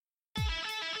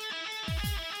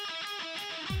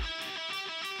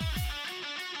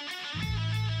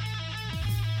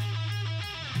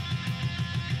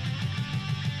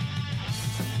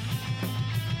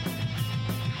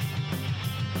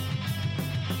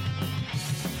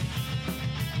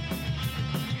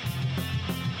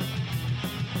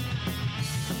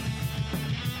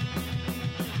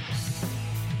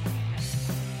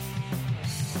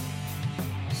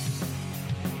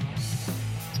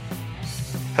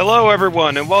Hello,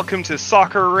 everyone, and welcome to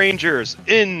Sakura Rangers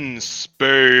in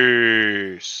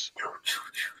Space.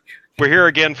 We're here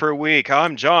again for a week.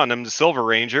 I'm John. I'm the Silver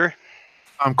Ranger.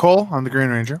 I'm Cole. I'm the Green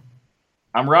Ranger.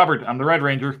 I'm Robert. I'm the Red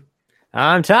Ranger.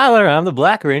 I'm Tyler. I'm the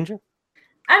Black Ranger.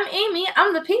 I'm Amy.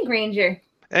 I'm the Pink Ranger.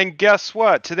 And guess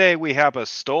what? Today we have a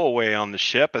stowaway on the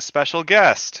ship, a special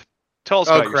guest. Tell us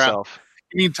about yourself.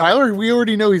 You mean Tyler? We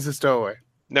already know he's a stowaway.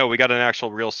 No, we got an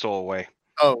actual real stowaway.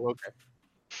 Oh, okay.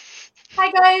 Hi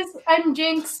guys, I'm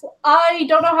Jinx. I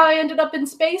don't know how I ended up in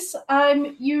space.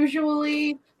 I'm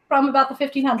usually from about the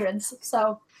 1500s,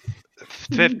 so...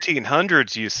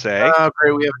 1500s, you say? Oh,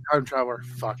 great, we have a time traveler.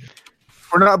 Fuck.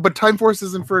 We're not, but Time Force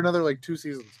isn't for another, 2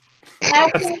 seasons.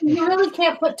 Actually, you really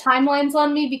can't put timelines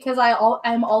on me because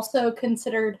I'm also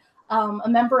considered a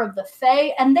member of the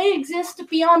Fae, and they exist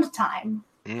beyond time.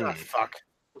 Oh, fuck.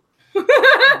 Time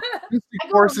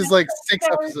Force is 6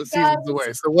 seasons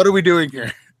away, so what are we doing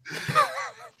here?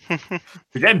 You're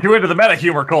getting too into the meta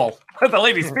humor, Cole. Let the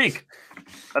lady speak.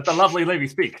 Let the lovely lady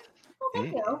speak. Oh,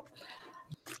 thank you.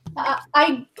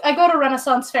 I go to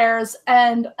Renaissance fairs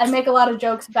and I make a lot of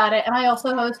jokes about it, and I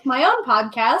also host my own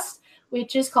podcast,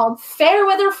 which is called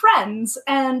Fairweather Friends,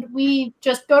 and we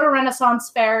just go to Renaissance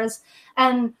fairs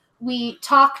and we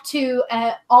talk to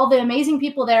all the amazing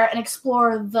people there and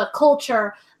explore the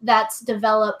culture that's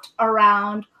developed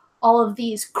around all of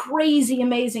these crazy,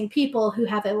 amazing people who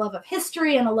have a love of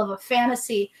history and a love of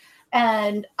fantasy.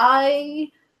 And I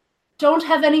don't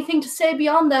have anything to say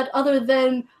beyond that other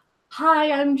than,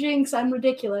 hi, I'm Jinx, I'm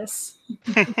ridiculous.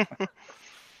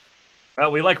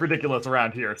 Well, we like ridiculous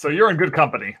around here, so you're in good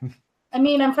company. I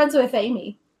mean, I'm friends with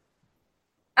Amy.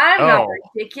 I'm not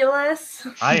ridiculous.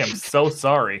 I am so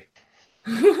sorry.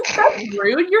 That's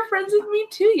rude. You're friends with me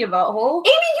too, you butthole.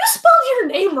 Amy, you spelled your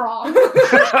name wrong.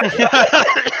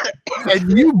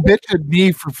 And you bitched at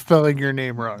me for spelling your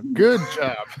name wrong. Good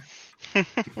job.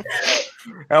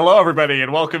 Hello, everybody,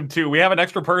 and welcome to... We have an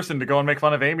extra person to go and make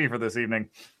fun of Amy for this evening.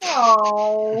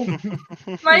 Oh,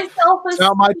 myself is It's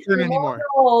not my turn anymore.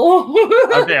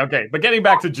 Okay. But getting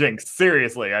back to Jinx,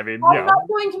 seriously, I mean, I'm not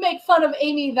going to make fun of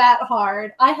Amy that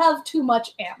hard. I have too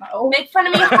much ammo. Make fun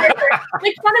of me harder.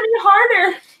 Make fun of me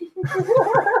harder.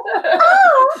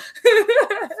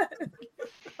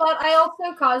 But I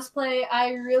also cosplay.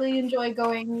 I really enjoy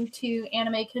going to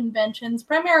anime conventions,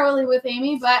 primarily with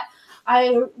Amy, but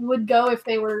I would go if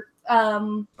I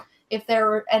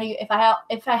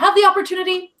have the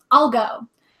opportunity, I'll go.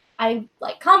 I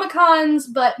like Comic-Cons,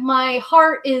 but my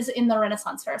heart is in the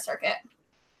Renaissance Fair circuit.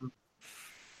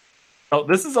 Oh,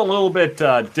 this is a little bit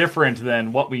different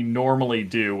than what we normally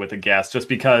do with a guest, just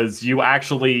because you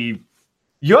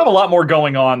have a lot more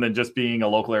going on than just being a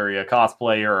local area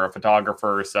cosplayer or a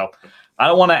photographer. So I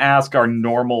don't want to ask our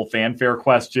normal fanfare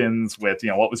questions with,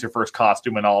 what was your first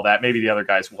costume and all that. Maybe the other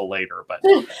guys will later, but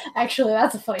actually,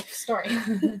 that's a funny story.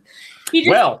 I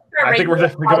think we're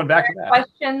definitely going back to that.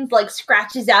 Questions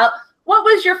scratches out. What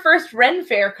was your first Ren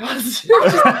Fair costume?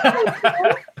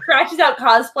 Scratches out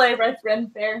cosplay, Ren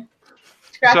Fair.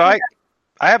 I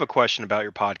have a question about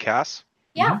your podcast.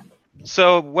 Yeah.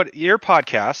 So what your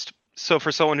podcast... So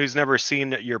for someone who's never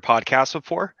seen your podcast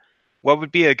before, what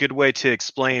would be a good way to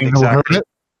explain exactly?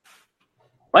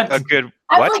 What? A good what?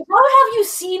 I'm like, how have you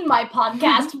seen my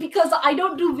podcast? Because I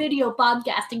don't do video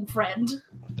podcasting, friend.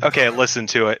 Okay, listen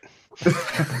to it.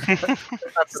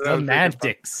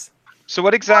 Semantics. So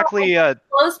what exactly...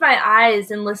 close my eyes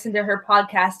and listen to her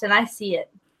podcast, and I see it.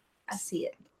 I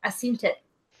seen it.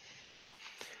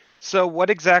 So what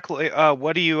exactly...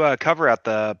 what do you cover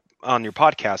on your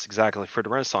podcast exactly for the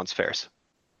Renaissance fairs?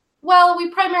 Well,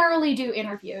 we primarily do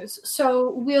interviews.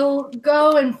 So we'll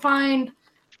go and find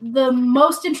the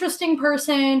most interesting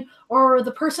person, or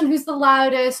the person who's the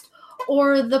loudest,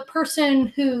 or the person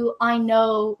who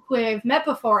I've met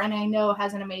before and I know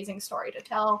has an amazing story to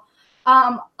tell.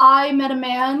 I met a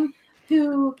man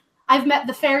I've met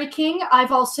the Fairy King.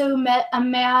 I've also met a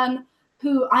man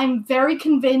who I'm very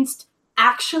convinced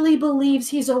actually believes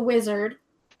he's a wizard.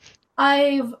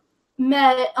 I've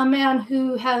met a man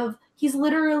he's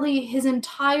literally, his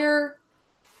entire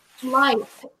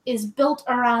life is built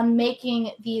around making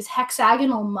these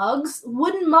hexagonal mugs,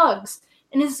 wooden mugs,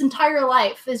 and his entire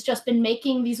life has just been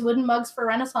making these wooden mugs for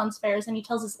Renaissance fairs, and he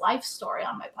tells his life story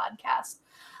on my podcast.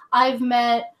 I've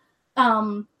met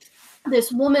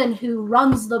this woman who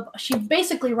she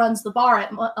basically runs the bar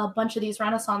at a bunch of these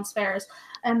Renaissance fairs,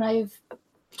 and I've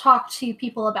talked to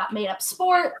people about made-up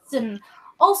sports and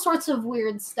all sorts of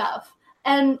weird stuff.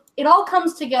 And it all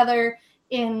comes together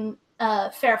in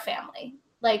a fair family.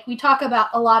 We talk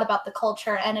a lot about the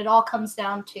culture, and it all comes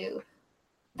down to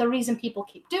the reason people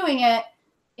keep doing it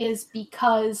is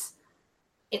because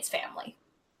it's family.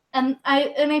 And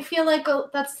I feel like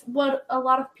that's what a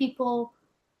lot of people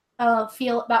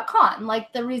feel about con.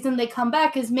 Like the reason they come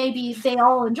back is maybe they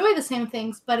all enjoy the same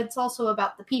things, but it's also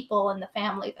about the people and the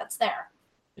family that's there.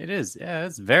 It is. Yeah,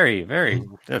 it's very, very.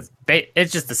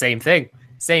 It's just the same thing.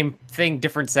 Same thing,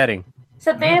 different setting.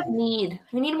 Except they have mead.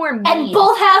 We need more mead. And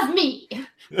both have mead.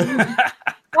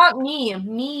 Not me,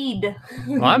 mead.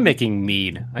 Well, I'm making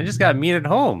mead. I just got mead at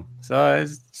home, so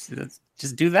let's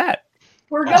just do that.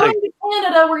 We're going to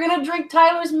Canada. We're going to drink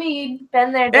Tyler's mead.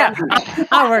 Been there, Yeah, done that.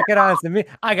 I'm working on some mead.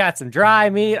 I got some dry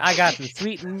mead. I got some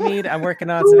sweetened mead. I'm working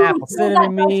on some apple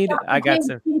cinnamon mead. I got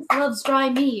some. Jinx loves dry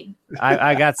mead.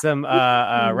 I got some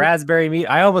raspberry mead.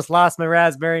 I almost lost my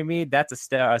raspberry mead. That's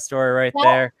a story right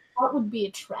there. That would be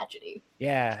a tragedy.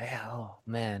 Yeah. Oh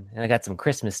man, and I got some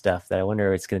Christmas stuff that I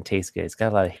wonder if it's gonna taste good. It's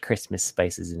got a lot of Christmas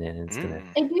spices in it, and it's gonna.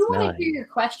 I do want smell to hear your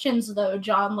questions, though,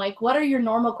 John. Like, what are your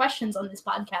normal questions on this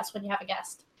podcast when you have a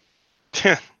guest?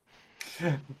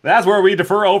 That's where we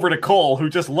defer over to Cole, who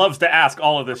just loves to ask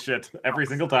all of this shit every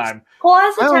single time. Cole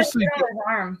has a I tattoo honestly- on his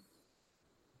arm.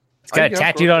 It's got a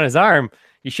tattooed on his arm.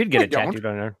 You should get I it don't. tattooed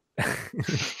on your arm.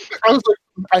 I was like,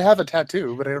 I have a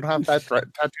tattoo, but I don't have that tattooed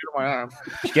on my arm.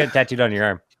 You should get it tattooed on your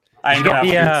arm. I You got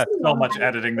have the, so much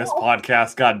editing this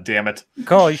podcast. God damn it.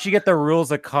 Cole, you should get the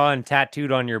rules of con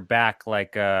tattooed on your back,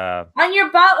 like On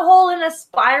your butthole in a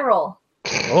spiral.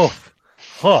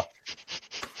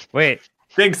 Wait,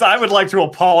 Jinx, I would like to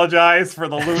apologize for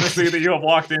the lunacy that you have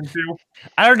walked into.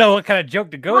 I don't know what kind of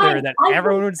joke to go there that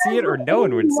everyone would see it or no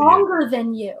one would see it. Longer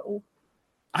than you.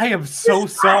 I am so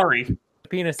sorry.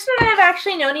 Penis. Chris and I have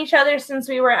actually known each other since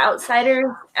we were outsiders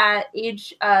at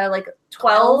age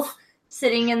 12,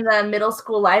 sitting in the middle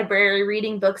school library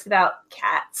reading books about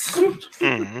cats.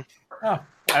 Mhm. Oh,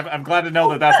 I'm glad to know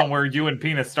that that's where you and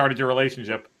Penis started your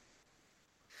relationship.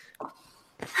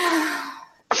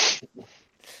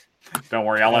 Don't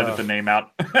worry, I'll edit the name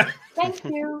out. Thank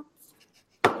you.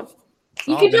 It's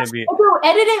You all could gonna just be-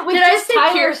 edit it with Did I just say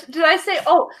Tyler. Pierce? Did I say,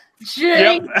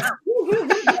 Jinx?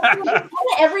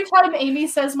 Every time Amy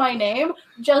says my name,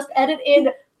 just edit in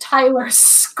Tyler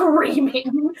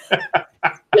screaming.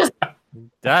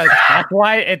 That's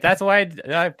why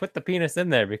I put the penis in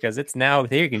there, because it's now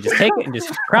there. You can just take it and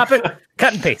just crop it,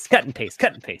 cut and paste, cut and paste,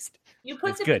 cut and paste. You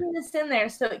put It's the good. penis in there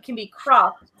so it can be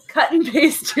cropped, cut and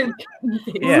pasted.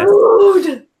 Yeah.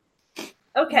 Rude.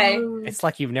 Okay. It's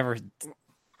like you've never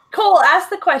Cole, ask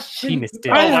the question. penis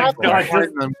did. I Oh my had to God.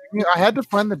 find them. I had to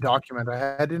find the document.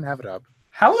 I didn't have it up.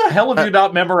 How the hell have you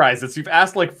not memorized this? You've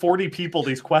asked like 40 people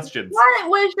these questions. What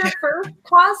was your first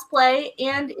cosplay,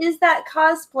 and is that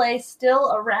cosplay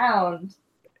still around?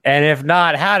 And if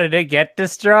not, how did it get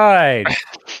destroyed?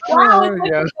 Wow, Oh, it's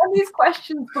like yeah. we've done these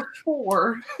questions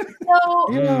before. So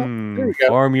There you go.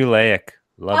 Formulaic.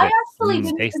 Love I it. actually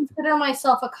didn't Tasty. consider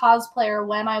myself a cosplayer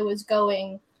when I was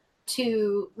going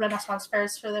to Renaissance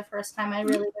fairs for the first time. I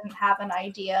really didn't have an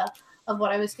idea of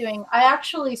what I was doing. I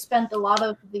actually spent a lot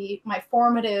of my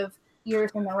formative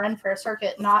years in the Ren Fair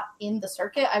circuit not in the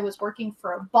circuit. I was working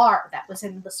for a bar that was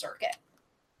in the circuit.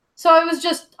 So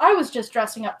I was just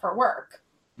dressing up for work.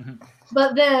 Mhm.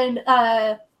 But then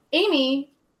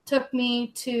Amy took me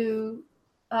to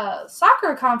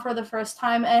Sakura Con for the first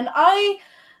time, and I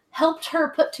helped her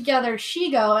put together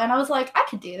Shigo, and I was like, I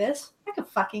could do this. I could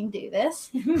fucking do this.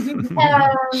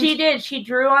 She did. She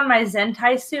drew on my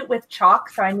Zentai suit with chalk,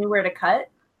 so I knew where to cut.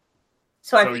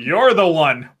 So you're the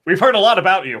one. We've heard a lot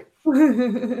about you.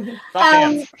 Stop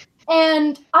hands.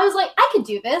 And I was like, I could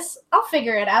do this. I'll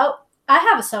figure it out. I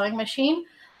have a sewing machine.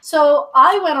 So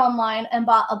I went online and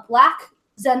bought a black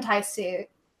Zentai suit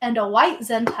and a white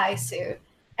Zentai suit,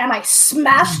 and I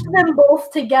smashed them both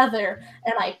together,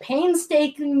 and I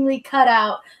painstakingly cut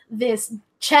out this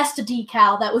chest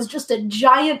decal that was just a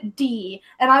giant D,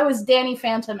 and I was Danny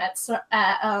Phantom at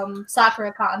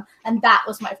Sakura Con, and that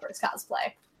was my first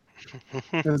cosplay.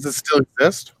 Does it still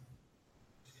exist?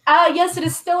 Yes, it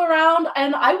is still around,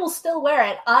 and I will still wear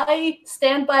it. I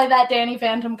stand by that Danny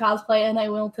Phantom cosplay, and I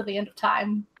will to the end of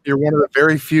time. You're one of the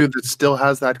very few that still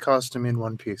has that costume in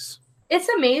one piece. It's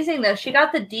amazing, though. She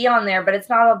got the D on there, but it's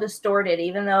not all distorted,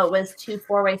 even though it was 2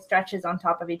 4-way stretches on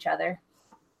top of each other.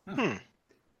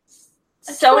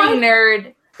 Sewing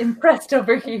nerd impressed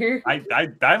over here.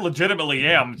 I legitimately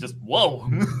am. Just whoa.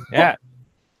 Yeah.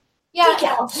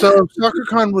 Yeah, So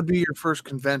SoccerCon would be your first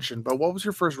convention, but what was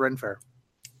your first Ren Fair?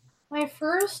 my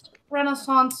first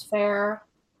Renaissance fair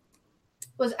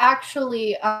was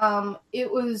actually it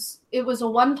was a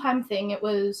one-time thing. It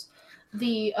was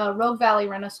the Rogue Valley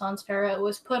Renaissance Fair. It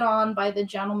was put on by the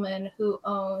gentleman who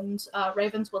owns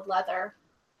Ravenswood Leather.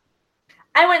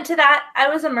 I went to that. I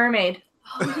was a mermaid.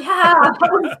 Oh, yeah,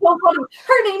 that was so funny.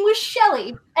 Her name was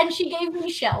Shelly, and she gave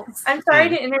me shells. I'm sorry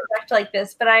to interject like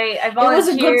this, but I was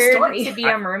a good volunteered story. to be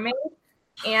a mermaid,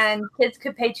 and kids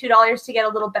could pay $2 to get a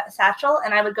little satchel,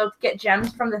 and I would go get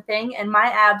gems from the thing, and my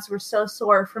abs were so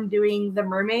sore from doing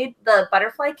the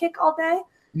butterfly kick all day.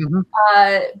 Mm-hmm.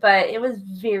 But it was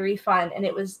very fun, and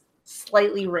it was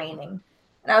slightly raining.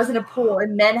 And I was in a pool,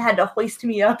 and men had to hoist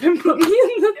me up and put me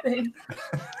in the thing.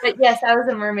 But yes, I was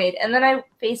a mermaid. And then I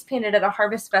face painted at a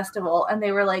harvest festival, and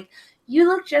they were like, "You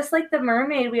look just like the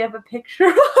mermaid we have a picture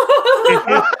of."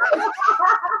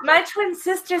 My twin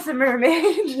sister's a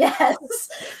mermaid. Yes,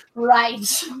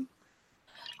 right.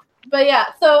 But yeah,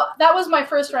 so that was my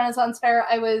first Renaissance fair.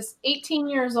 I was 18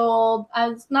 years old. I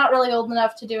was not really old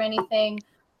enough to do anything,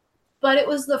 but it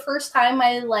was the first time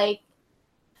I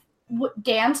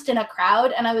danced in a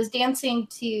crowd, and I was dancing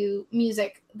to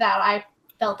music that I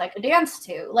felt I could dance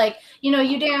to. Like, you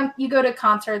go to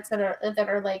concerts that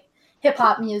are like hip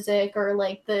hop music or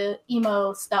like the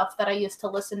emo stuff that I used to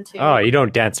listen to. Oh, you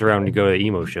don't dance around to go to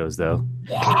emo shows though.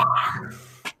 Yeah.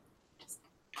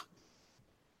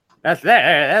 That's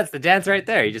the dance right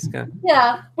there. You just go.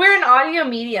 Yeah, We're an audio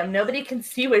medium. Nobody can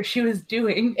see what she was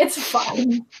doing. it's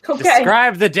fun. Okay.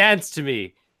 Describe the dance to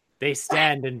me. They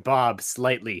stand and bob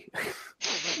slightly.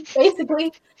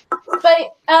 Basically.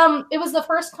 But it was the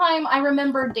first time I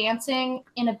remember dancing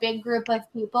in a big group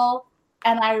of people,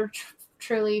 and I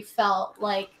truly felt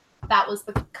like that was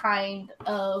the kind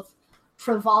of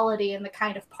frivolity and the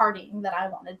kind of partying that I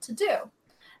wanted to do.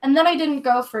 And then I didn't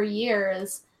go for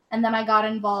years, and then I got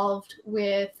involved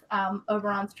with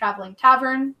Oberon's Traveling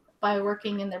Tavern by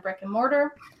working in their brick and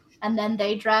mortar, and then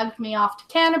they dragged me off to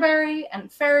Canterbury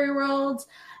and Fairy Worlds.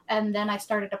 And then I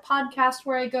started a podcast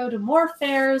where I go to more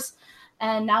fairs.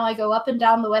 And now I go up and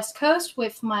down the West Coast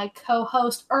with my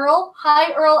co-host, Earl.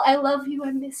 Hi, Earl. I love you.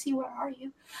 I miss you. Where are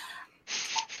you?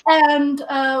 And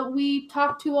we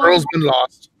talk to all... Earl's been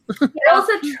lost. Earl's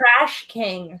a trash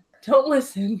king. Don't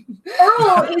listen.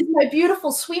 Earl is my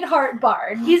beautiful sweetheart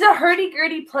bard. He's a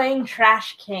hurdy-gurdy playing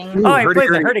trash king. Ooh, Oh, he plays the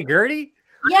hurdy-gurdy. hurdy-gurdy?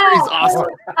 Yeah. He's awesome.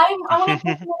 I want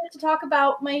to talk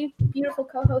about my beautiful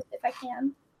co-host if I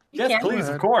can. Yes, can. please,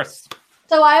 of course.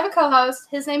 So I have a co-host.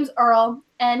 His name's Earl,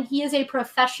 and he is a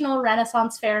professional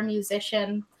Renaissance Fair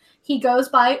musician. He goes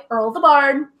by Earl the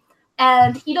Bard,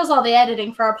 and he does all the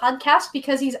editing for our podcast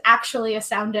because he's actually a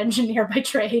sound engineer by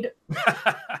trade.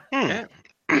 I'm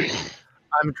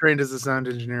trained as a sound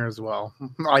engineer as well.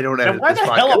 I don't Then edit why this the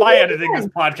podcast. hell am I editing this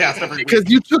podcast every week? Because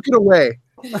you took it away.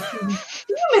 You're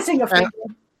missing a finger.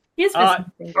 He's missing a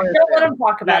finger. Don't let him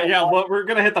talk about it. Yeah, well, we're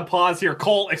going to hit the pause here.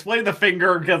 Cole, explain the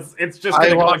finger because it's just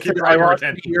going I to lost keep it drawing your a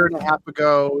attention. year and a half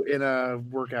ago in a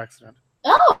work accident.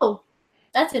 Oh,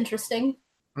 that's interesting.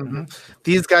 Mm-hmm.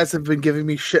 These guys have been giving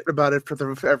me shit about it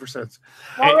ever since.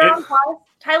 While we're on pause,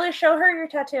 Tyler, show her your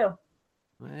tattoo.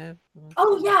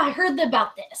 Oh yeah, I heard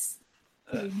about this.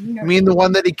 I mean, the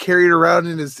one that he carried around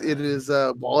in his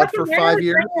wallet for 5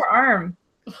 years. Your arm.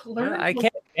 I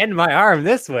can't bend my arm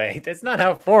this way. That's not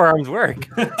how forearms work.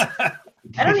 I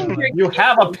don't even hear You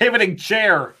have a pivoting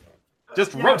chair.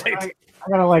 Just rotate. I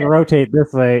gotta rotate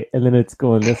this way, and then it's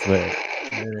going this way.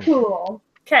 Cool.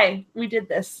 Okay, we did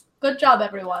this. Good job,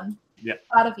 everyone. Yeah.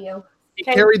 Proud of you. He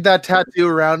carried that tattoo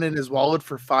around in his wallet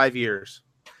for 5 years.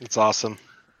 It's awesome.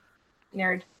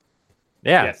 Nerd.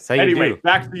 Yeah, Yes. that's how you Anyway, do.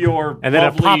 back to your And then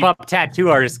lovely... a pop-up tattoo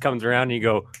artist comes around, and you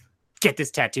go, "Get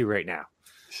this tattoo right now."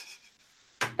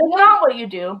 That's not what you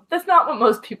do. That's not what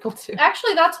most people do.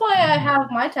 Actually, that's why I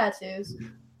have my tattoos.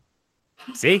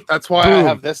 See? That's why I Boom.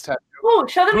 have this tattoo. Ooh,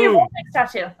 show them your Boom. Voltex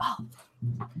tattoo.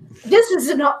 This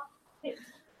is not.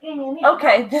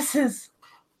 Okay, this is.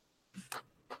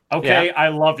 Okay, I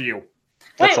love you.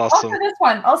 That's Wait, awesome. also this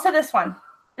one. Also this one.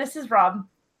 This is Rob.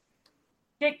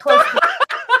 Get close.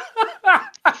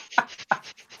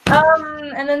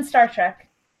 And then Star Trek.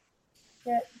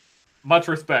 Much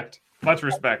respect. Much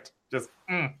respect. Just,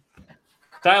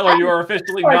 Tyler, you are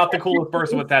officially not the coolest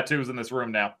person with tattoos in this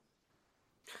room now.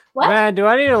 What? Man, do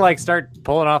I need to start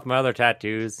pulling off my other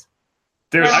tattoos?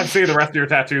 Dude, I've seen the rest of your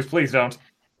tattoos. Please don't.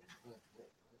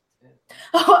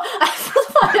 Oh, I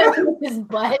thought it was his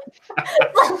butt.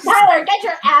 Tyler, get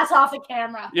your ass off the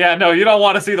camera. Yeah, no, you don't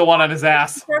want to see the one on his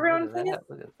ass. For everyone, please.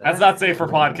 That's not safe for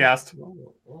podcast.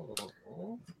 You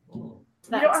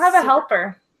don't have a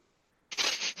helper.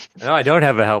 No, I don't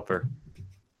have a helper.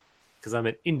 Because I'm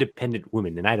an independent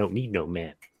woman and I don't need no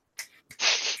man.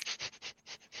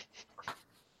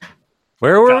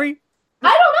 Where were we?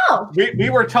 I don't know. We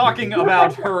were talking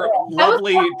about her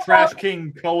lovely Trash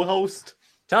King co-host.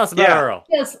 Tell us about Yeah. Earl.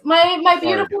 Yes, my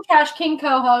beautiful Trash King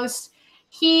co-host.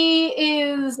 He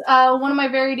is one of my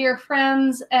very dear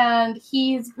friends, and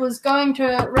he was going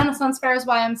to Renaissance fairs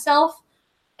by himself.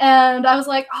 And I was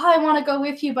like, I want to go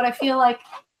with you, but I feel like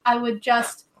I would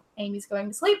just... Amy's going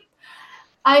to sleep.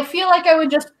 I feel like I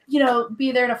would just,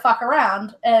 be there to fuck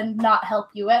around and not help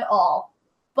you at all.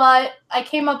 But I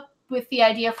came up with the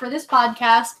idea for this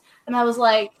podcast, and I was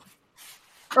like,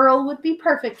 Earl would be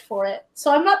perfect for it.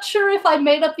 So I'm not sure if I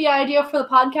made up the idea for the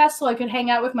podcast so I could hang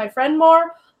out with my friend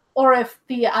more, or if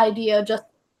the idea just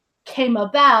came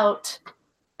about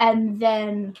and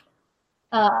then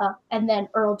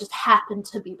Earl just happened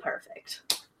to be perfect.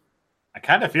 I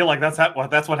kind of feel like that's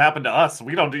what happened to us.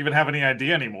 We don't even have any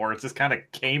idea anymore. It just kind of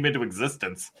came into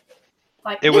existence.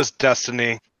 It was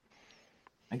destiny.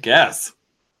 I guess.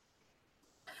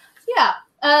 Yeah,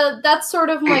 that's sort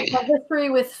of my history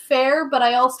with fair, but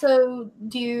I also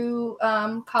do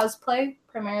cosplay,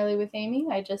 primarily with Amy.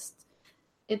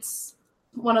 It's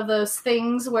one of those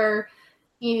things where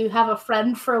you have a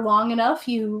friend for long enough,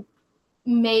 you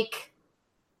make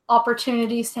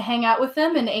opportunities to hang out with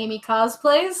them, and Amy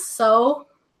cosplays, so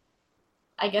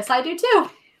I guess I do too.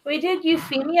 We did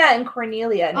Euphemia and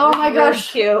Cornelia. And oh my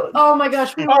gosh, cute. Oh my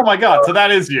gosh. Oh my god, so that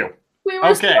is you. We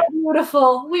were so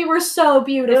beautiful. We were so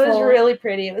beautiful. It was really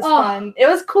pretty. It was fun. It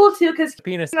was cool too because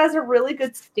penis has a really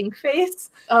good stink face.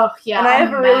 Oh yeah, and I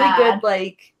have a really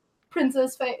good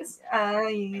princess face.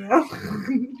 Yeah.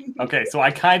 Okay, so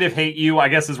I kind of hate you, I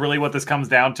guess is really what this comes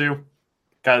down to.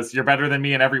 Because you're better than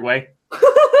me in every way.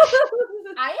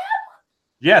 I am?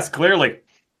 Yes, clearly.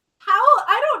 How?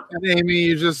 I don't... And Amy,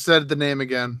 you just said the name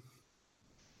again.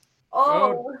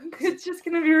 Oh, it's just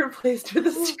going to be replaced with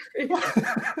a scream.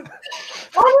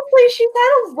 Honestly, she's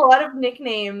had a lot of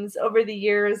nicknames over the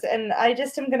years, and I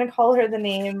just am going to call her the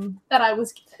name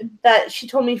that she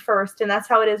told me first, and that's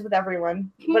how it is with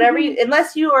everyone.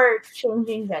 Unless you are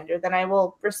changing gender, then I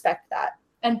will respect that.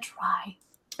 And try.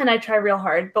 And I try real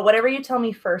hard, but whatever you tell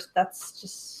me first, that's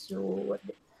just so...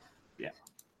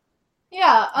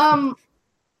 Yeah,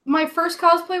 my first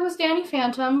cosplay was Danny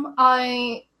Phantom.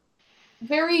 I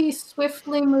very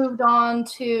swiftly moved on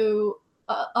to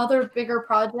other bigger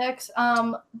projects.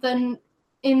 Then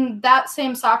in that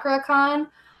same Sakura con,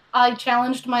 I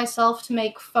challenged myself to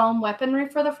make foam weaponry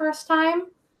for the first time.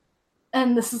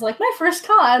 And this is like my first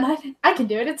con. I can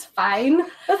do it. It's fine.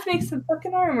 Let's make some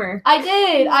fucking armor. I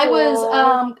did. I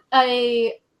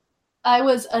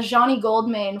was a Johnny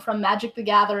Goldmane from Magic the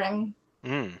Gathering.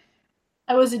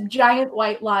 I was a giant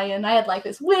white lion. I had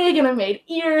this wig, and I made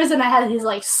ears, and I had his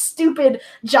stupid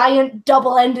giant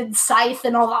double-ended scythe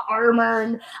and all the armor,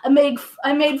 and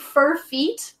I made fur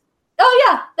feet. Oh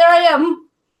yeah, there I am.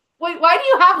 Wait, why do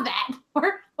you have that?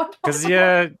 Because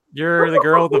you're the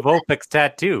girl with the Vulpix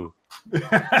tattoo.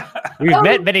 We've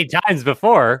met many times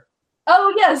before.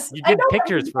 Oh yes, you did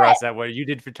pictures for us at what you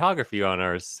did photography on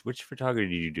ours. Which photography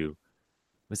did you do?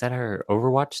 Was that our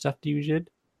Overwatch stuff you did?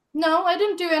 No, I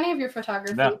didn't do any of your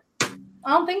photography. No.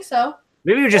 I don't think so.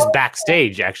 Maybe you were just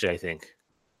backstage. Actually, I think.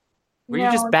 Were you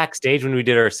just backstage when we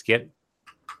did our skit?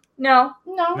 No.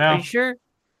 Are you sure?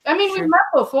 I mean, we've met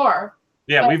before.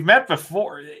 Yeah, we've met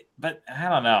before, but I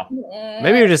don't know.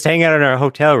 Maybe you're just hanging out in our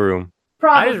hotel room.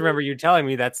 Probably. I just remember you telling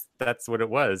me that's what it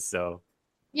was. So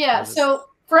yeah. So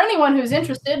for anyone who's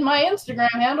interested, my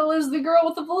Instagram handle is the girl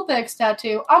with the Vulpix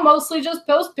tattoo. I'll mostly just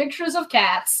post pictures of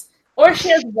cats. Or she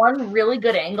has one really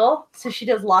good angle, so she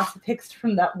does lots of pics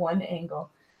from that one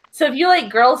angle. So if you like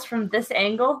girls from this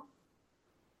angle...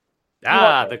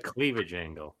 the cleavage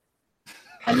angle.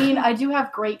 I mean, I do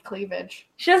have great cleavage.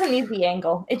 She doesn't need the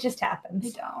angle. It just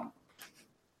happens.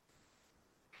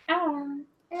 I don't.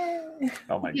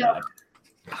 Oh my god.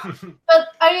 But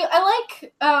I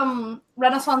like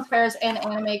Renaissance fairs and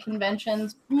anime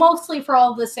conventions, mostly for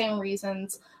all the same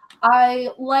reasons. I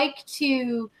like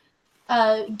to...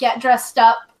 get dressed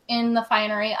up in the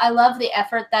finery. I love the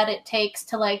effort that it takes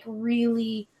to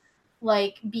really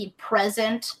be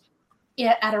present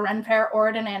at a Ren fair or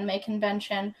at an anime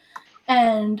convention,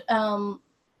 and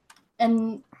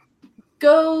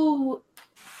go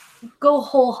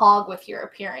whole hog with your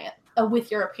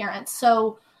appearance.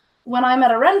 So when I'm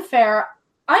at a Ren fair,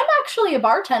 I'm actually a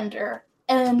bartender,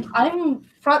 and I'm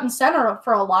front and center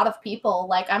for a lot of people.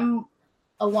 I'm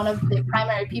one of the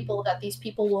primary people that these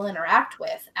people will interact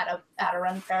with at a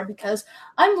Ren fair because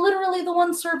I'm literally the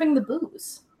one serving the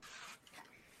booze.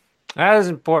 That is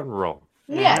an important role.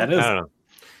 Yeah, that is. I don't know.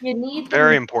 You need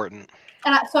Very important.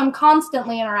 And so I'm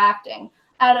constantly interacting.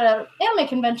 At an anime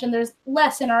convention, there's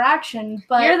less interaction,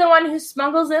 but you're the one who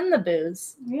smuggles in the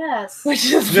booze. Yes,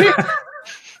 Which is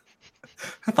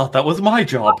I thought that was my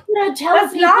job. That's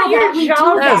not your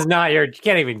job. That's not your. You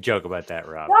can't even joke about that,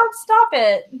 Rob. Don't stop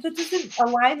it. That doesn't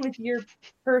align with your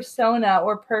persona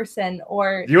or person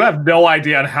or. You have no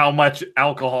idea on how much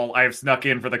alcohol I have snuck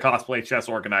in for the cosplay chess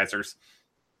organizers.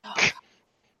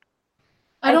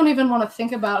 I don't even want to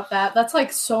think about that. That's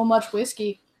like so much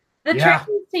whiskey. The trick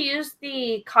is to use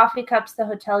the coffee cups the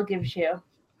hotel gives you.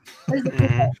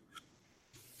 Mhm.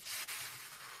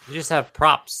 You just have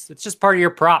props. It's just part of your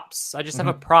props. I just have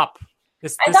a prop.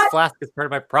 This flask is part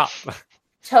of my prop.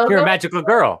 You're a magical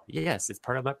girl. Yes, it's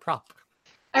part of my prop.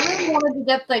 I really wanted to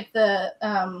get like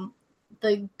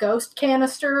the ghost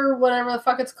canister or whatever the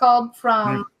fuck it's called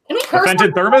from. Can we curse?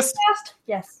 Fenton thermos? Podcast?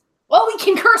 Yes. Well, we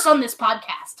can curse on this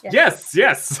podcast.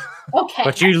 Yes. Okay.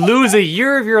 But you lose a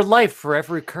year of your life for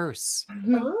every curse.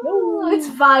 Ooh, it's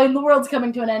fine. The world's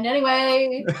coming to an end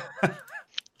anyway.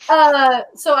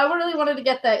 So I really wanted to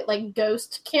get that like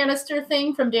ghost canister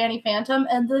thing from Danny Phantom,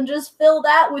 and then just fill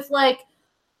that with like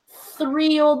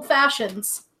 3 old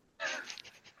fashions.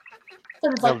 So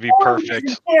it's That would be perfect.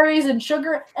 And berries and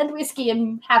sugar and whiskey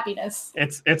and happiness.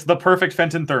 It's the perfect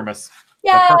Fenton thermos.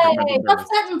 Yay! Fenton The thermos.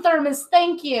 Fenton thermos.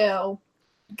 Thank you.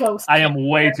 Ghost. I am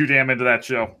way too damn into that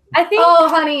show. I think. Oh,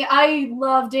 honey, I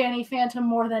love Danny Phantom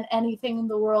more than anything in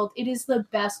the world. It is the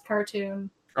best cartoon.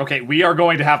 Okay, we are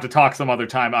going to have to talk some other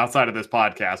time outside of this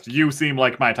podcast. You seem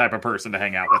like my type of person to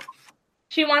hang out with.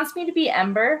 She wants me to be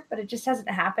Ember, but it just hasn't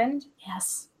happened.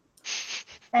 Yes.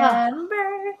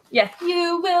 Ember. Yes.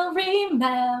 You will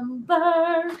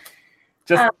remember.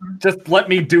 Just let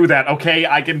me do that, okay?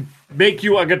 I can make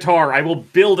you a guitar. I will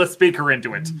build a speaker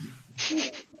into it.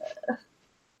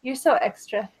 You're so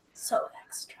extra. So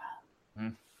extra.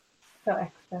 So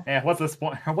extra. Yeah, what's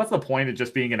the point of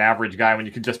just being an average guy when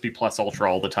you can just be plus ultra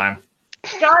all the time?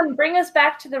 John, bring us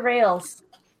back to the rails.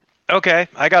 Okay,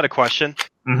 I got a question.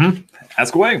 Mm-hmm.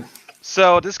 Ask away.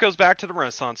 So this goes back to the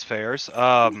Renaissance fairs.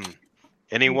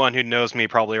 Anyone who knows me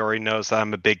probably already knows that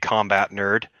I'm a big combat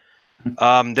nerd.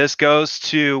 This goes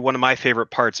to one of my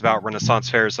favorite parts about Renaissance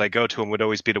fairs I go to, and would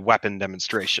always be the weapon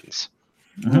demonstrations.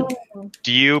 Mm-hmm.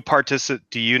 Do you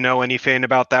Do you know anything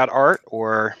about that art,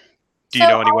 or do you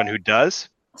know anyone who does?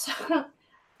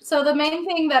 So the main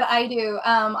thing that I do,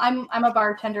 I'm a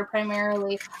bartender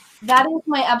primarily. That is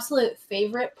my absolute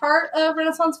favorite part of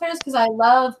Renaissance fairs because I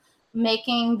love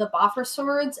making the boffer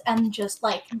swords and just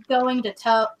like going to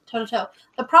toe to toe.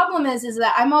 The problem is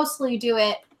that I mostly do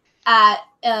it at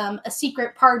a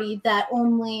secret party that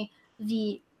only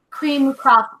the cream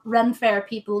crop Ren Fair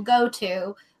people go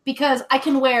to, because I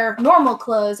can wear normal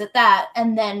clothes at that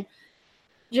and then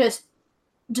just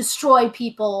destroy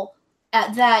people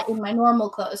at that in my normal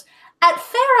clothes. At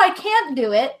fair, I can't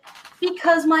do it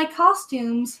because my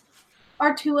costumes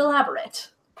are too elaborate.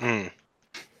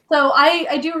 So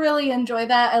I do really enjoy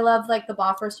that. I love like the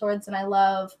boffer swords, and I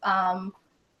love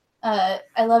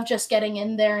just getting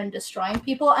in there and destroying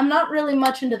people. I'm not really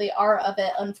much into the art of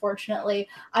it, unfortunately.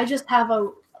 I just have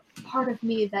a part of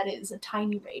me that is a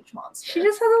tiny rage monster. She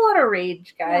just has a lot of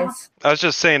rage, guys. I was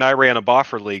just saying I ran a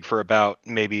boffer league for about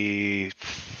maybe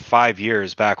 5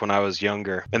 years back when I was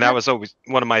younger, and that was always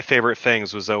one of my favorite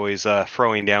things. Was always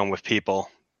throwing down with people.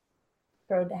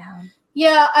 Throw down.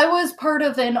 Yeah, I was part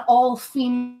of an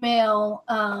all-female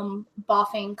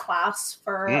boffing class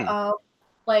for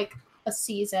like a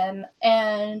season,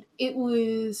 and it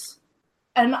was,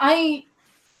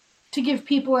 to give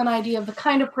people an idea of the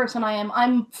kind of person I am,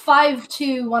 I'm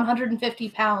 5'2", 150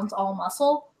 pounds, all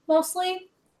muscle, mostly.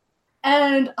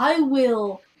 And I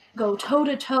will go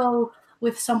toe-to-toe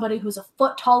with somebody who's a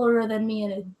foot taller than me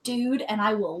and a dude, and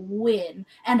I will win.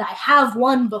 And I have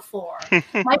won before.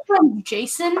 My friend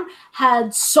Jason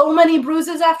had so many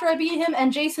bruises after I beat him,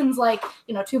 and Jason's like,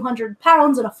 200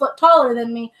 pounds and a foot taller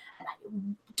than me, and I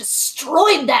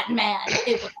destroyed that man.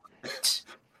 It was great.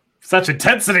 Such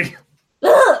intensity.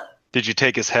 Ugh. Did you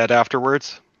take his head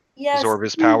afterwards? Yes. Absorb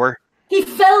his power? He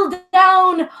fell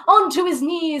down onto his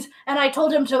knees, and I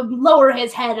told him to lower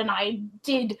his head, and I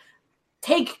did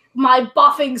take my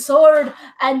boffing sword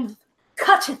and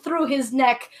cut it through his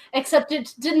neck, except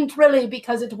it didn't really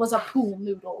because it was a pool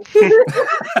noodle.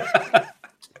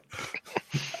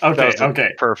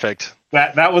 Okay. Perfect.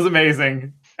 That was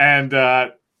amazing. And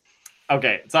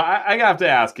okay, so I have to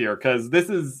ask here, because this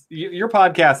is your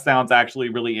podcast sounds actually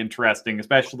really interesting,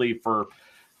 especially for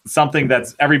something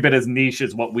that's every bit as niche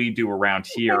as what we do around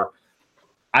here.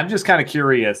 I'm just kind of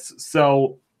curious.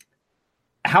 So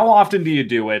how often do you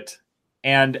do it?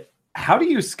 And how do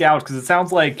you scout? Because it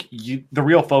sounds like the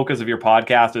real focus of your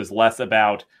podcast is less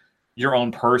about your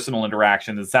own personal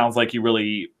interactions. It sounds like you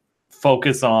really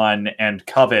focus on and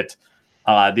covet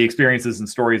the experiences and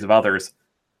stories of others.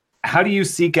 how do you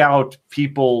seek out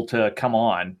people to come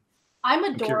on? I'm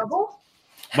adorable.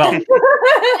 Well, and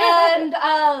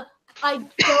I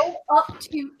go up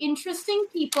to interesting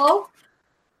people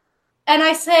and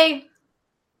I say,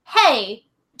 hey,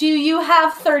 do you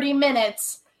have 30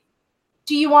 minutes?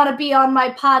 Do you want to be on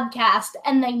my podcast?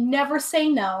 And they never say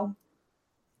no.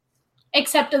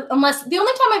 Except unless the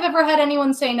only time I've ever had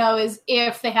anyone say no is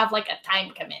if they have like a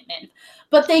time commitment.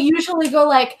 But they usually go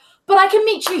like, but I can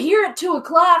meet you here at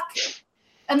 2:00.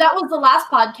 And that was the last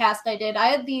podcast I did. I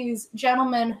had these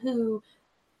gentlemen who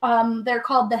they're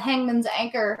called the Hangman's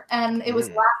Anchor, and it was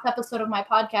the last episode of my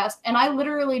podcast. And I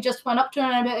literally just went up to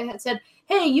them and I said,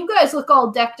 hey, you guys look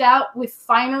all decked out with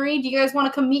finery. Do you guys want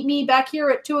to come meet me back here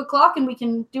at 2:00 and we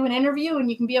can do an interview and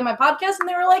you can be on my podcast? And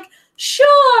they were like,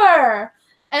 sure.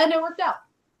 And it worked out.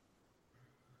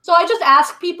 So I just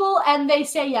ask people and they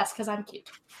say yes because I'm cute.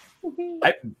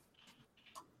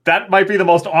 That might be the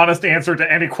most honest answer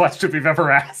to any question we've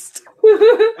ever asked.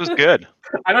 It was good.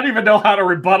 I don't even know how to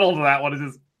rebuttal to that one. It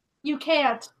is. You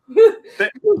can't.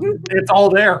 It's all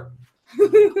there.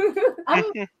 I'm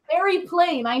very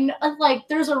plain.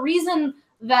 There's a reason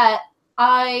that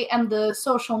I am the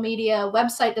social media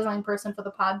website design person for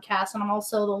the podcast, and I'm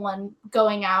also the one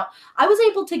going out. I was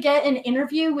able to get an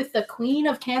interview with the Queen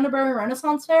of Canterbury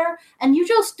Renaissance Fair, and you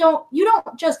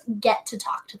don't just get to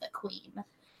talk to the Queen.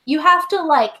 You have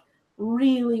to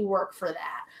really work for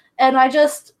that. And I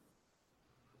just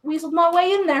weaseled my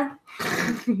way in there.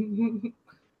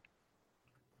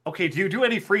 Okay, do you do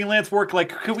any freelance work?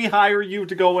 Could we hire you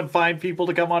to go and find people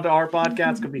to come onto our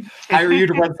podcast? Could we hire you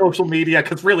to run social media?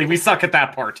 Because really, we suck at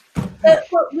that part.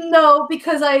 No,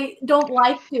 because I don't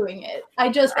like doing it. I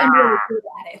just am really good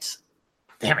at it.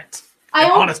 Damn it.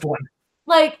 Honest one.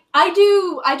 I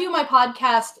do my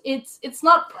podcast. It's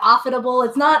not profitable.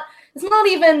 It's not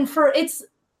even for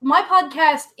my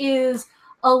podcast is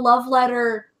a love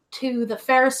letter to the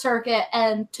fair circuit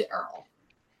and to Earl.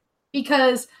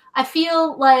 Because I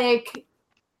feel like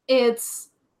it's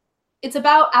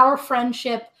about our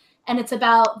friendship and it's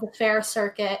about the fair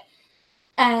circuit,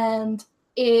 and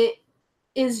it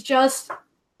is just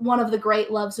one of the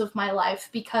great loves of my life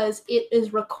because it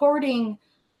is recording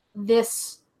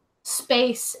this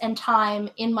space and time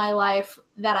in my life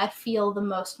that I feel the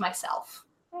most myself.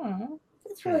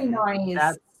 That's really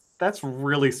nice. That's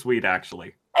really sweet,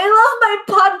 actually. I love my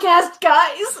podcast,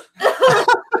 guys.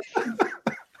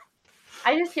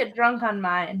 I just get drunk on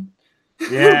mine.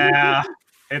 Yeah,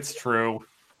 it's true.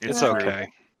 It's okay.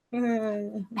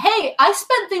 Hey, I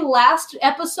spent the last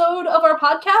episode of our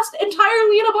podcast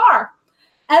entirely in a bar.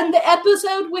 And the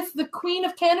episode with the Queen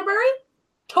of Canterbury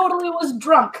totally was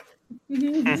drunk.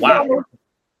 Wow.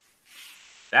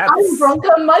 I'm drunk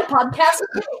on my podcast.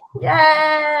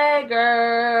 Yay,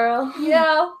 girl.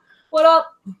 Yeah. What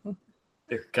up?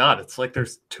 Dear God, it's like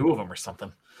there's two of them or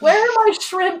something. Where are my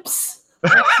shrimps?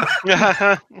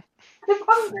 The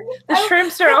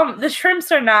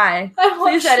shrimps are nigh.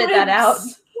 Please edit that out.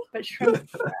 But shrimp.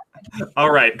 All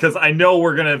right, because I know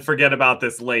we're gonna forget about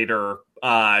this later.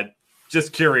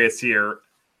 Just curious here.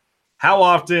 How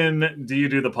often do you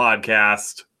do the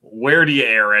podcast? Where do you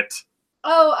air it?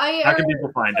 Oh, how can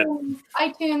people find it?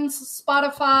 iTunes,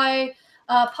 Spotify,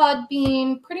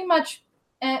 Podbean, pretty much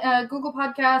Google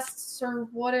Podcasts or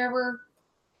whatever.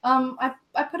 I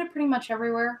put it pretty much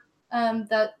everywhere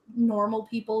that normal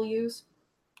people use.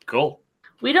 Cool.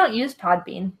 We don't use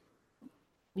Podbean.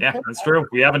 Yeah, that's true.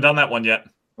 We haven't done that one yet.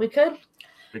 We could.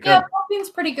 Yeah,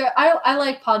 Podbean's pretty good. I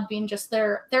like Podbean. Just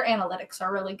their analytics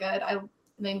are really good.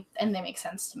 They make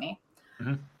sense to me.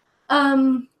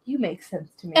 Mm-hmm. You make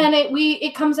sense to me. And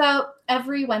it comes out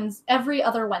every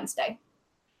other Wednesday.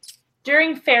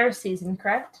 During fair season,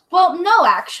 correct? Well, no,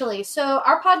 actually. So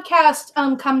our podcast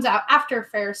comes out after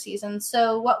fair season.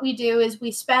 So what we do is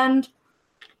we spend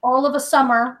all of a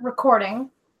summer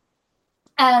recording,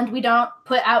 and we don't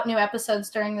put out new episodes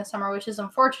during the summer, which is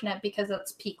unfortunate because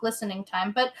that's peak listening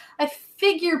time. But I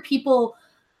figure people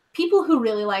who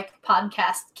really like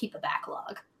podcasts keep a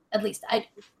backlog. At least I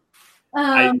do.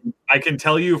 I can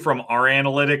tell you from our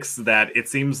analytics that it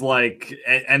seems like,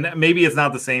 and maybe it's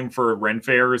not the same for Ren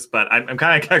fairs, but I'm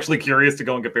kind of actually curious to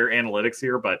go and compare analytics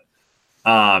here. But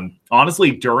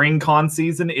honestly, during con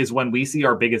season is when we see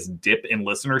our biggest dip in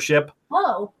listenership.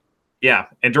 Whoa. Yeah,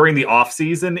 and during the off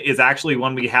season is actually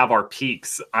when we have our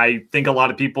peaks. I think a lot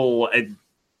of people,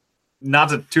 not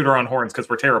to toot our own horns because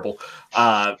we're terrible,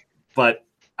 but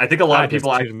I think a lot of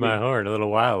people actually my horn a little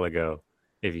while ago.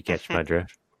 If you catch my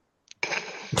drift.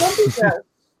 Don't be gross.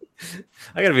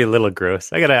 I gotta be a little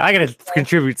gross. I gotta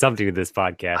contribute something to this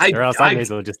podcast, or else I may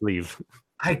as well just leave.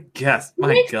 I guess.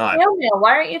 My God.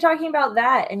 Why aren't you talking about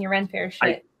that in your Ren Fair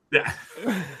shit? Yeah.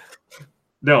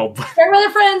 No. Fairweather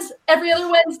Friends every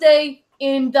other Wednesday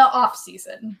in the off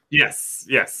season. Yes.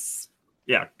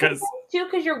 Yeah,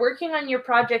 because you're working on your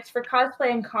projects for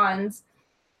cosplay and cons.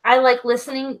 I like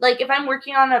listening. Like if I'm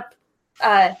working on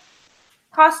a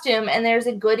costume and there's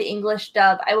a good English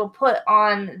dub, I will put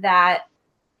on that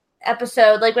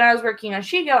episode. Like when I was working on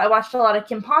Shigo, I watched a lot of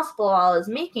Kim Possible while I was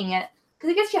making it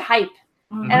because it gets you hype.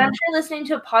 Mm-hmm. And I'm sure listening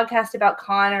to a podcast about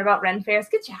con or about Ren Fairs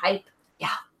gets you hype. Yeah.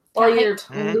 While you're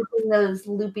looping those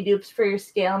loopy doops for your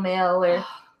scale mail or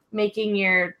making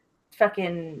your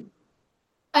fucking.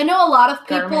 I know a lot of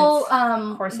people,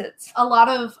 corsets. A lot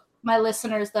of my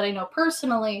listeners that I know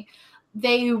personally,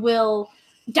 they will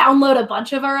download a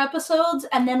bunch of our episodes,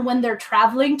 and then when they're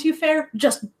traveling to fair,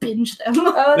 just binge them.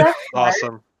 Oh, that's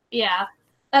awesome. Yeah,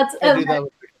 that's.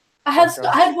 I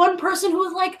had one person who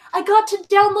was like, I got to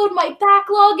download my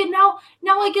backlog, and now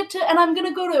I get to, and I'm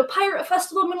gonna go to a pirate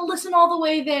festival. I'm gonna listen all the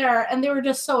way there, and they were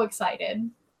just so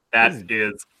excited. That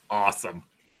is awesome.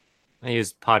 I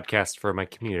use podcasts for my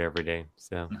commute every day,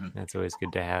 so that's always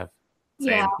good to have.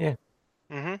 Same. Yeah.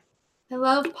 Mm-hmm. I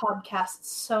love podcasts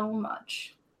so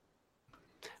much.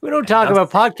 We don't talk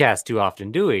about podcasts too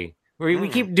often, do we? We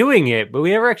keep doing it, but we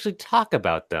never actually talk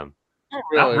about them.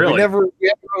 Not really. We haven't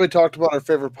really talked about our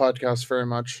favorite podcast very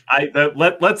much.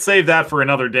 Let's save that for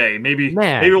another day. Maybe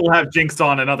we'll have Jinx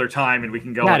on another time, and we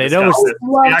can go and discuss it.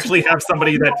 We actually have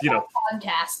somebody that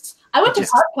podcasts. I went to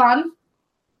PodCon,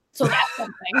 so that's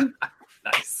something.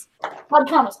 Nice.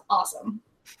 PodCon was awesome.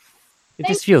 It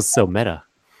just feels so meta.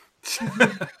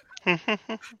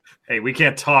 Hey, we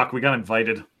can't talk. We got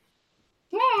invited.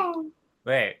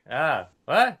 Wait.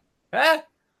 What?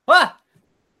 What?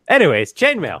 Anyways,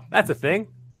 chainmail. That's a thing.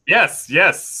 Yes.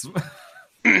 Yes.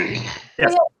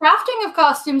 Crafting of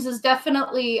costumes is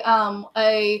definitely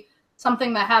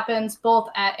something that happens both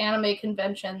at anime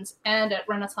conventions and at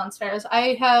Renaissance fairs.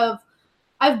 I've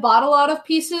bought a lot of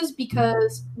pieces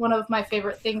because one of my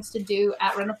favorite things to do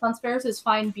at Renaissance fairs is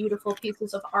find beautiful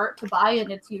pieces of art to buy,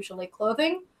 and it's usually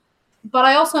clothing. But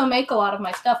I also make a lot of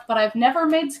my stuff, but I've never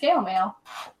made scale mail.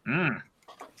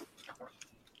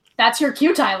 That's your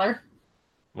cue, Tyler.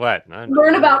 What?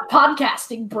 Learn about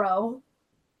podcasting, bro.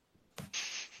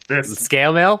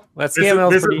 Scale mail? This is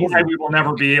why we will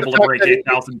never be able to break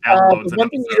 8,000 downloads. The one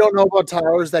thing you don't know about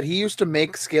Tyler is that he used to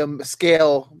make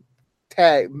scale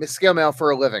mail for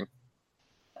a living.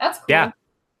 That's cool. Yeah.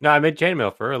 No, I made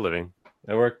chainmail for a living.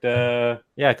 I worked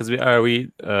because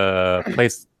we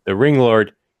placed the Ring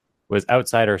Lord was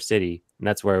outside our city, and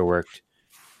that's where I worked.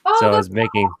 Oh, so I was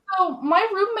making. Oh, my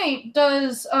roommate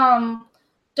does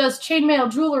chainmail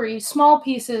jewelry, small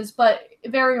pieces, but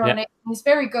very ornate. Yeah. He's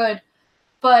very good,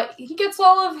 but he gets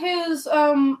all of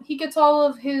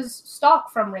his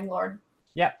stock from Ring Lord.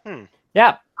 Yeah,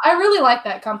 yeah. I really like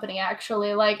that company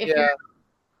actually. Like,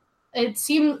 it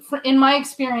seems, in my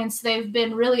experience, they've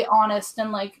been really honest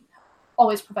and like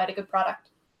always provide a good product.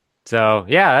 So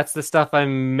yeah, that's the stuff I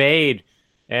made.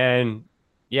 And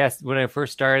yes, when I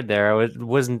first started there, I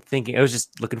wasn't thinking. I was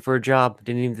just looking for a job.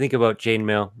 Didn't even think about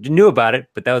chainmail. Knew about it,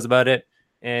 but that was about it.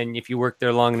 And if you work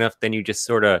there long enough, then you just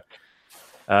sort of,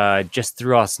 just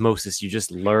through osmosis, you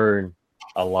just learn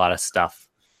a lot of stuff.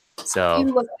 So you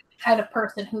look like the kind of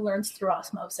person who learns through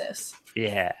osmosis.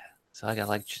 Yeah. So I got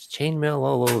like just chainmail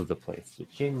all over the place.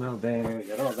 Chainmail there,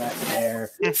 got all that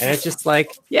there, and it's just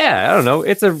like, I don't know.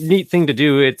 It's a neat thing to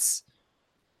do. It's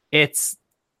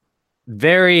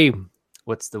very,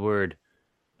 what's the word?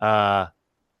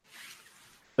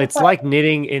 It's like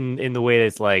knitting in the way that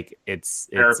it's like it's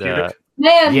therapeutic.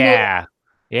 Yeah,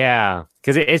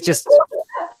 because it's just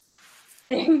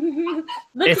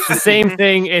it's the same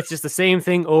thing. It's just the same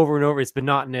thing over and over. It's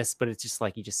monotonous, but it's just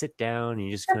like you just sit down and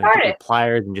you just kind of get your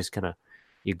pliers and just kind of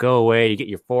you go away. You get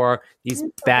your four. These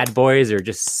bad boys are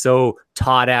just so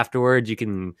taut afterwards. You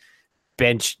can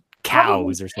bench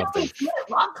cows or something.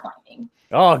 Rock climbing.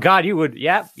 Oh God, you would.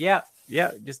 Yeah.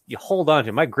 Just you hold on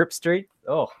to my grip straight.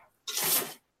 Oh,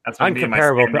 that's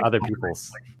uncomparable to other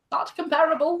people's. Not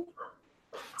comparable.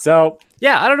 So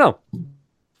I don't know.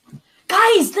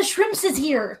 Guys, the shrimps is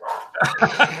here.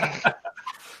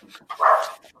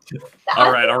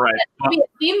 All right. We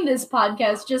theme this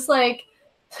podcast just like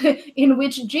in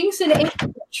which Jinx and ate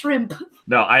shrimp.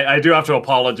 No, I do have to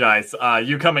apologize.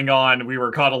 You coming on, we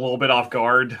were caught a little bit off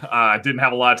guard. Didn't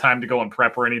have a lot of time to go and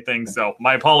prep or anything, so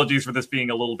my apologies for this being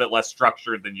a little bit less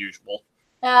structured than usual.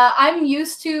 I'm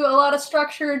used to a lot of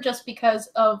structure just because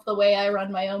of the way I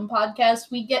run my own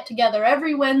podcast. We get together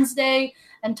every Wednesday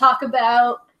and talk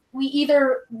about. We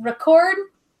either record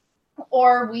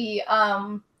or we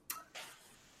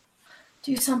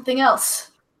do something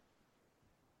else.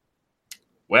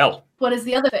 Well, what is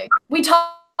the other thing? We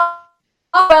talk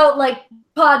about like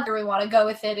pod where we want to go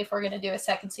with it if we're going to do a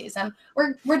second season.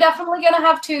 We're definitely going to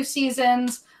have 2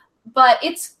 seasons, but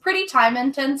it's pretty time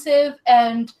intensive,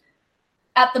 and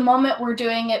at the moment we're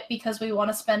doing it because we want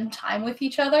to spend time with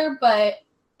each other, but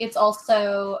it's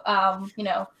also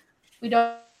we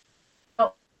don't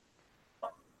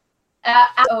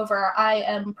over, I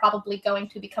am probably going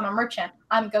to become a merchant.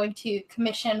 I'm going to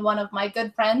commission one of my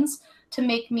good friends to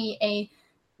make me a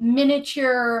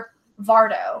miniature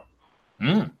Vardo,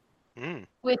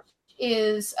 which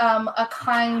is a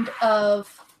kind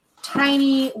of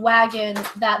tiny wagon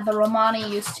that the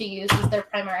Romani used to use as their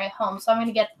primary home. So I'm going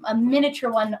to get a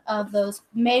miniature one of those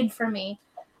made for me,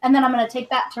 and then I'm going to take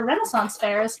that to Renaissance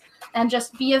fairs and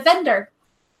just be a vendor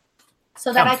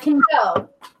so that I can go.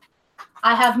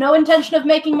 I have no intention of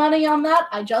making money on that.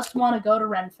 I just want to go to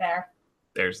Ren Fair.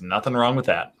 There's nothing wrong with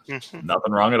that.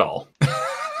 Nothing wrong at all.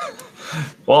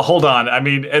 Well, hold on. I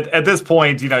mean, at this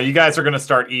point, you guys are going to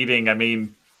start eating. I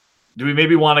mean, do we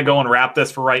maybe want to go and wrap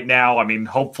this for right now? I mean,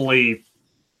 hopefully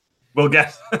we'll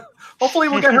get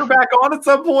her back on at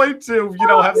some point to,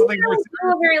 have something.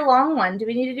 A very long one. Do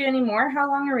we need to do any more? How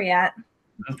long are we at?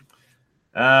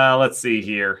 Let's see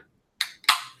here.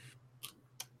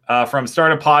 From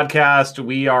start of podcast,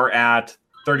 we are at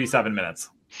 37 minutes.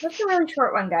 That's a really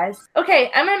short one, guys. Okay,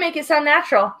 I'm going to make it sound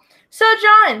natural. So,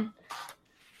 John,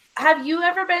 have you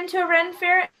ever been to a Ren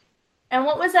Fair? And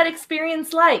what was that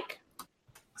experience like?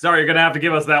 Sorry, you're going to have to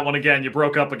give us that one again. You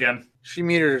broke up again. She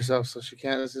muted herself, so she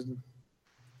can't.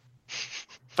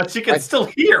 But she can still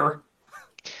hear.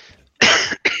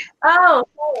 Oh,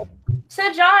 cool.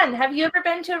 So, John, have you ever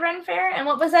been to a Ren Fair? And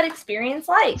what was that experience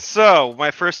like? So,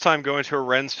 my first time going to a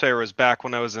Ren's Fair was back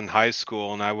when I was in high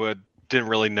school, and didn't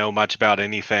really know much about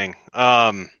anything.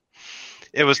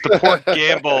 It was the Port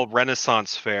Gamble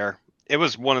Renaissance Fair. It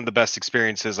was one of the best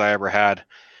experiences I ever had.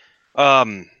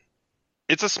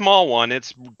 It's a small one.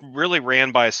 It's really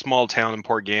ran by a small town in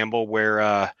Port Gamble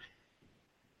where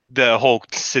the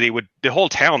whole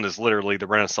town is literally the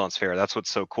Renaissance Fair. That's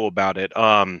what's so cool about it.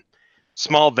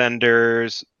 Small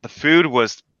vendors. The food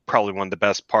was probably one of the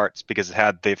best parts because it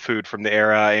had the food from the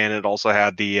era, and it also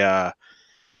had the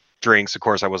drinks. Of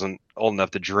course, I wasn't old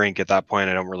enough to drink at that point.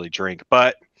 I don't really drink.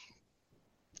 But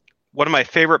one of my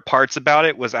favorite parts about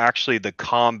it was actually the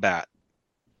combat.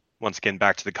 Once again,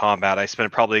 back to the combat. I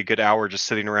spent probably a good hour just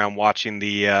sitting around watching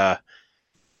the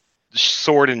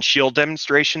sword and shield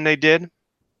demonstration they did.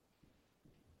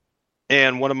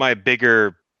 And one of my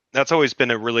that's always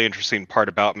been a really interesting part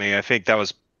about me. I think I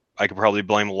could probably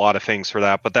blame a lot of things for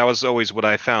that, but that was always what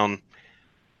I found,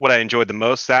 what I enjoyed the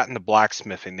most, that and the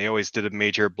blacksmithing. They always did a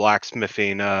major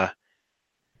blacksmithing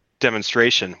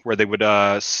demonstration where they would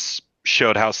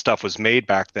showed how stuff was made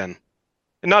back then.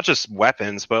 And not just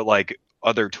weapons, but like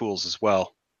other tools as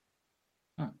well.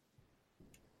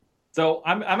 So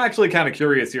I'm actually kind of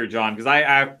curious here, John, because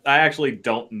I actually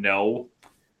don't know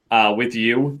with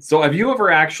you. So have you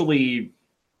ever actually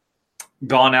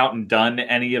gone out and done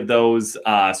any of those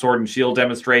sword and shield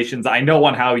demonstrations? I know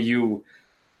on how you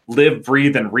live,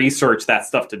 breathe, and research that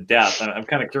stuff to death. I'm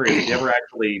kind of curious. Have you ever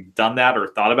actually done that or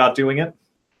thought about doing it?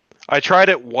 I tried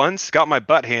it once, got my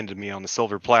butt handed me on the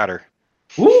silver platter.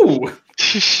 Ooh,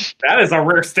 that is a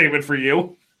rare statement for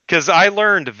you. Because I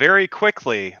learned very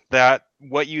quickly that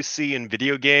what you see in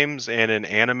video games and in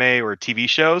anime or TV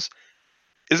shows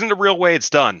isn't the real way it's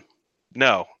done.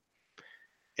 No.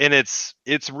 And it's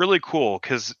really cool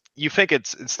because you think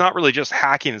it's not really just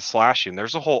hacking and slashing.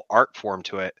 There's a whole art form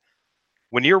to it.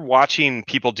 When you're watching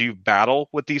people do battle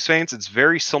with these things, it's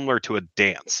very similar to a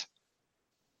dance.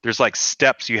 There's like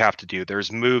steps you have to do.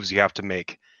 There's moves you have to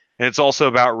make. And it's also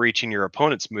about reaching your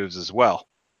opponent's moves as well.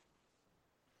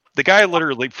 The guy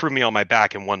literally threw me on my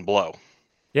back in one blow.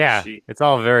 Yeah, it's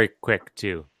all very quick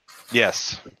too.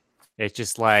 Yes. It's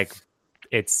just like,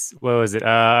 what was it?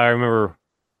 I remember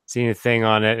seeing a thing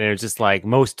on it, and it was just like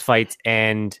most fights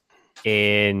end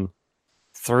in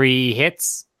 3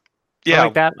 hits. Yeah,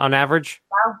 like that on average.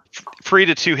 Wow. 3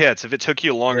 to 2 hits. If it took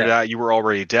you longer than that, you were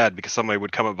already dead because somebody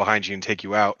would come up behind you and take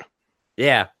you out.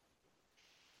 Yeah.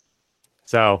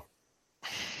 So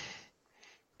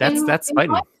that's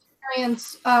fighting. My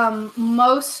experience,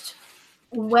 most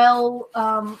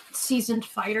seasoned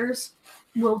fighters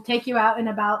will take you out in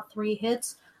about 3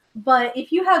 hits. But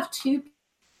if you have 2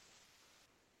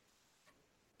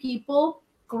 people,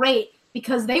 great,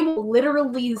 because they will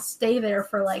literally stay there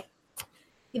for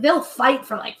they'll fight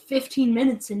for 15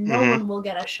 minutes and no one will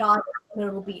get a shot.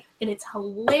 And it's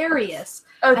hilarious.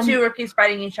 Oh, and 2 rookies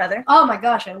fighting each other. Oh my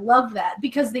gosh, I love that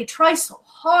because they try so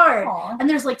hard. Aww. And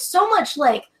there's so much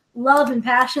love and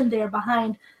passion there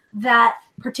behind that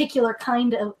particular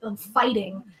kind of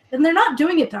fighting. And they're not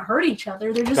doing it to hurt each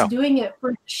other. They're just doing it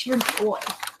for sheer joy.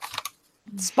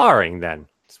 Sparring, then.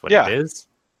 That's what it is.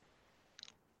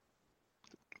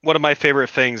 One of my favorite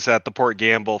things at the Port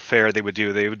Gamble Fair they would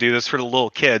do this for the little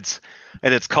kids,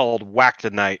 and it's called Whack the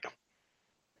Night.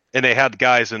 And they had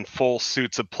guys in full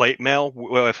suits of plate mail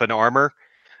with an armor,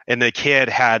 and the kid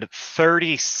had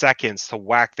 30 seconds to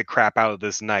whack the crap out of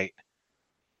this knight.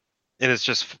 And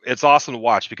it's awesome to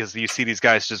watch because you see these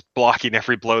guys just blocking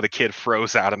every blow the kid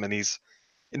throws at him, and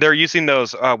they're using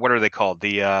those, what are they called?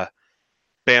 The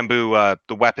bamboo,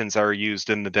 the weapons that are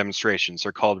used in the demonstrations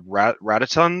are called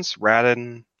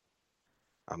rattatons.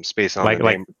 I'm spacing on the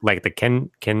name. Like the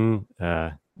Ken.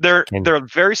 They're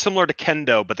very similar to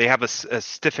kendo, but they have a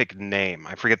specific name.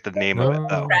 I forget the name of it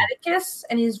though. Radicus,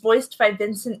 and he's voiced by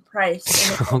Vincent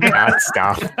Price. Oh God,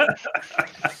 stop!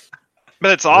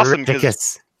 But it's awesome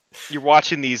because you're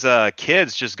watching these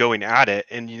kids just going at it,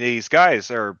 and these guys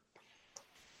they're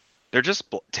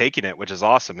just taking it, which is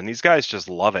awesome, and these guys just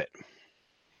love it.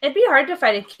 It'd be hard to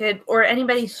fight a kid or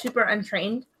anybody super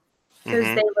untrained because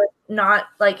they would not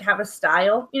have a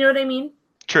style. You know what I mean?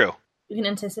 True. You can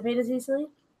anticipate as easily.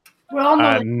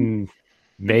 Well,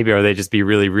 maybe, or they just be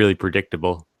really, really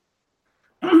predictable.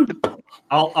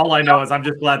 All I know is I'm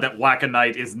just glad that Whack a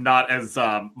Night is not as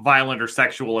violent or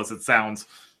sexual as it sounds.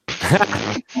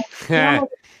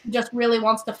 Just really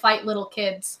wants to fight little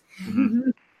kids.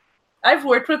 I've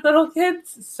worked with little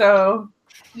kids, so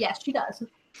yes, she does.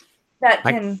 That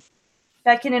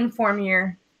can inform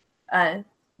your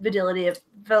validity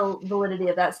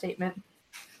of that statement.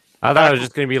 I thought it was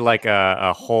just going to be like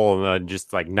a hole, and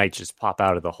just like knights just pop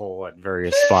out of the hole at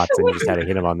various spots, and you just had to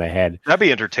hit them on the head. That'd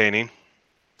be entertaining.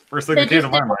 First thing that came to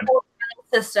my mind.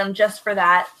 System just for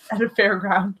that at a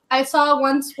fairground. I saw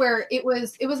once where it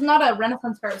was not a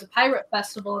Renaissance fair, it was a pirate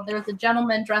festival, and there was a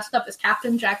gentleman dressed up as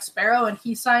Captain Jack Sparrow, and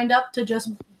he signed up to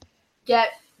just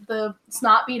get the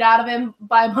snot beat out of him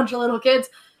by a bunch of little kids.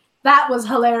 That was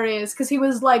hilarious because he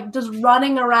was like just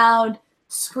running around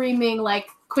screaming like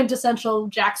quintessential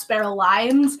Jack Sparrow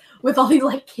lines with all these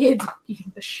like kids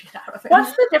beating the shit out of him.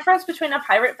 What's the difference between a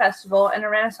pirate festival and a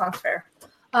Renaissance fair?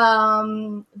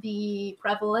 The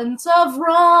prevalence of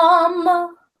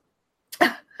rum.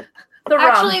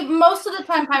 Actually, most of the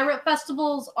time, pirate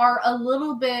festivals are a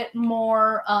little bit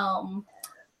more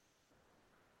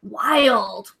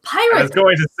wild. Pirate. I was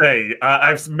going to say,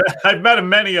 I've met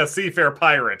many a seafair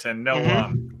pirate and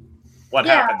know what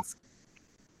happens.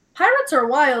 Pirates are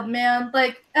wild, man.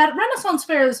 Like at Renaissance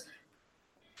fairs,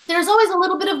 there's always a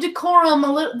little bit of decorum.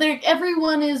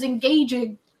 Everyone is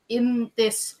engaging in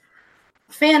this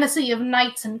fantasy of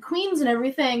knights and queens and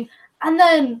everything, and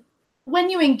then when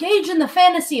you engage in the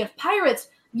fantasy of pirates,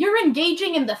 you're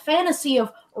engaging in the fantasy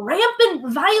of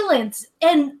rampant violence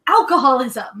and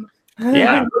alcoholism.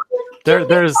 Yeah,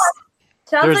 there's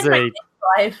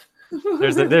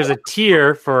a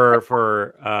tier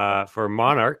for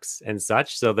monarchs and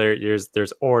such. So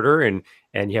there's order and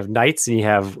you have knights and you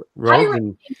have rogues.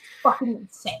 And fucking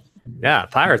insane. Yeah,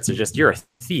 pirates are just, you're a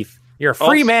thief. You're a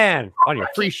free man on your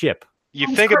free ship.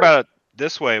 You think about it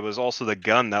this way, it was also the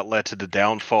gun that led to the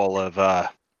downfall of the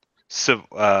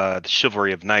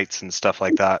chivalry of knights and stuff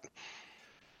like that.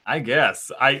 I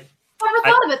guess. I never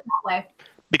thought of it that way.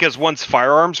 Because once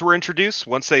firearms were introduced,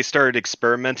 once they started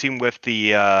experimenting with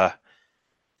the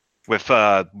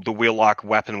wheel-lock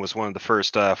weapon was one of the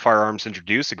first firearms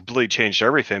introduced, it completely changed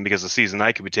everything because the seasoned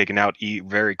knight could be taken out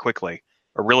very quickly,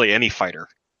 or really any fighter.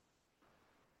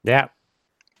 Yeah.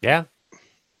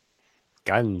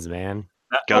 Guns, man.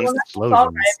 Guns, assault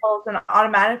rifles, and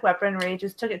automatic weaponry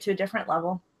just took it to a different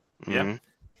level. Yeah. Mm-hmm.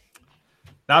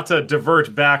 Not to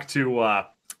divert back to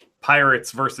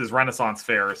pirates versus Renaissance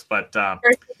fairs, but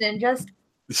versus ninjas.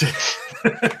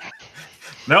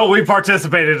 No, we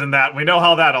participated in that. We know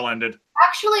how that all ended.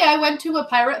 Actually, I went to a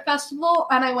pirate festival,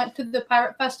 and I went to the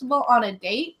pirate festival on a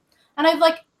date, and I'm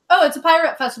like, oh, it's a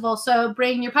pirate festival, so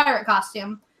bring your pirate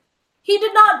costume. He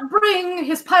did not bring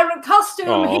his pirate costume.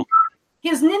 Aww. He brought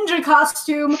his ninja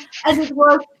costume, and it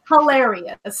was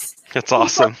hilarious. That's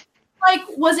awesome.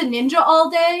 Was a ninja all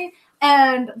day,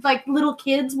 and little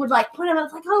kids would put him. I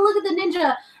was like, oh, look at the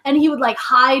ninja, and he would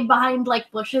hide behind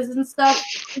bushes and stuff.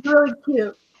 It's really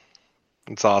cute.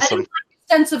 It's awesome. I didn't like his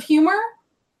sense of humor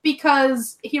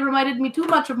because he reminded me too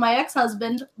much of my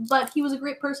ex-husband, but he was a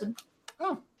great person.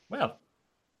 Oh, well.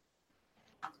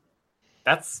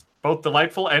 That's both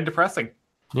delightful and depressing.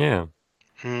 Yeah.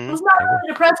 It was not really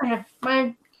depressing.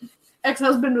 My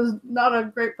ex-husband was not a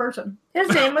great person. His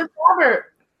name was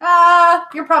Robert.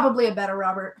 You're probably a better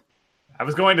Robert. I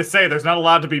was going to say, there's not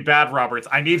allowed to be bad Roberts.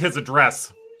 I need his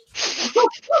address.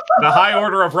 The High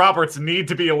Order of Roberts need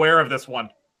to be aware of this one.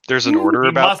 There's an order He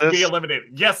about must be this.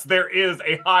 eliminated. Yes, there is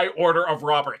a High Order of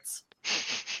Roberts.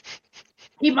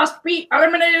 He must be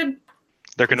eliminated.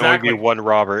 There can only be one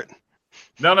Robert.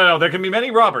 No. There can be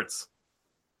many Roberts.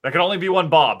 There can only be one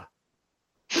Bob.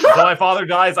 Until my father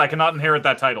dies, I cannot inherit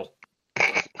that title.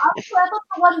 I thought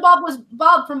the one Bob was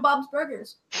Bob from Bob's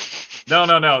Burgers.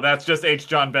 No. That's just H.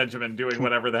 John Benjamin doing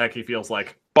whatever the heck he feels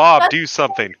like. Bob, do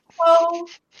something. Oh,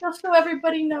 just so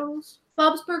everybody knows,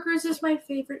 Bob's Burgers is my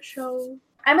favorite show.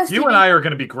 You and I are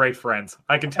going to be great friends.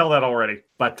 I can tell that already.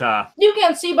 But you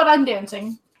can't see, but I'm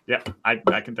dancing. yeah, I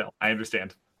can tell. I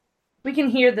understand. We can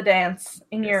hear the dance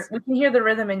in your. We can hear the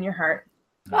rhythm in your heart.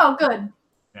 Oh, good.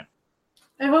 Yeah.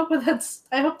 I hope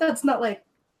that's not like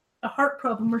a heart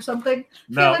problem or something.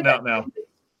 No.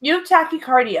 You have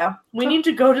tachycardia. We need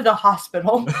to go to the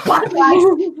hospital.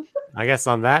 I guess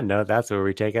on that note, that's where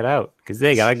we take it out because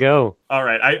they gotta go. All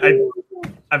right.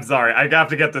 I'm sorry. I have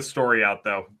to get this story out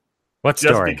though. What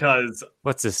Just story? because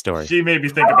What's this story? she made me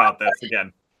think about this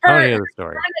again. I want to Her hear the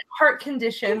story. heart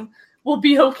condition will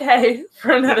be okay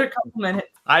for another couple minutes.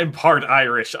 I'm part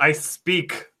Irish. I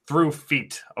speak through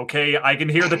feet, okay? I can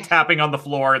hear the tapping on the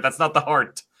floor. That's not the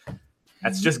heart.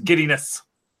 That's just giddiness.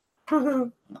 Kitty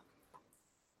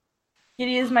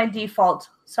is my default.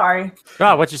 Sorry.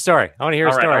 Oh, what's your story? I want to hear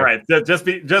a story. All right.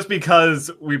 Just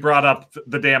because we brought up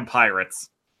the damn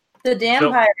pirates. The damn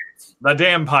pirates. The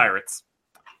damn pirates.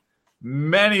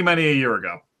 Many, many a year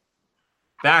ago.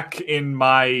 Back in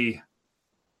my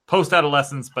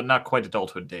post-adolescence, but not quite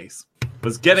adulthood days.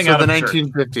 Was getting out of the church.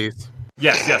 1950s.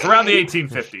 Yes, around the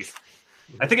 1850s.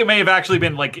 I think it may have actually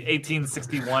been like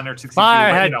 1861 or 62.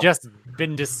 Fire but, had just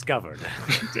been discovered.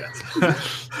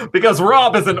 Yes. Because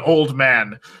Rob is an old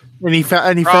man. And he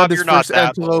found Rob, his you're not first that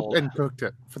antelope old. and cooked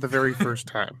it for the very first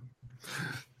time.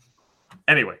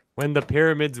 Anyway, When the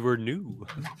pyramids were new.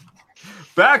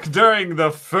 back during the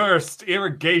first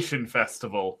irrigation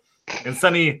festival in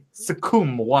sunny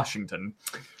Sakura, Washington,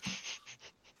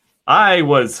 I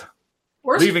was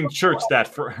leaving church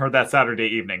that Saturday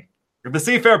evening. The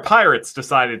Seafair Pirates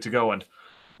decided to go and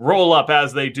roll up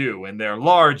as they do in their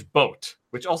large boat,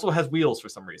 which also has wheels for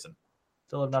some reason.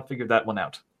 Still have not figured that one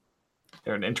out.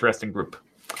 They're an interesting group.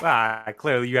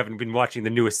 Clearly you haven't been watching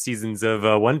the newest seasons of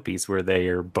One Piece where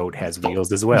their boat has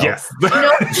wheels as well. Yes.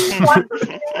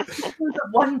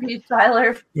 One Piece,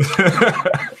 Tyler.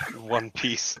 One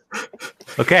Piece.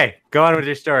 Okay, go on with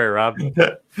your story, Rob.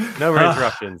 No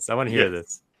interruptions. I want to hear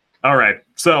this. All right.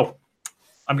 So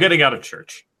I'm getting out of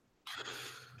church.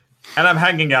 And I'm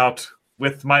hanging out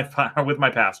with my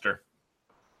pastor.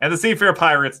 And the Seafair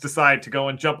Pirates decide to go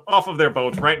and jump off of their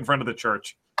boat right in front of the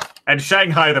church and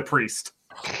Shanghai the priest.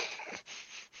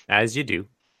 As you do.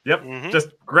 Yep. Mhm. Just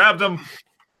grabbed him,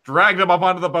 dragged him up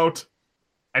onto the boat,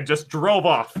 and just drove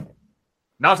off.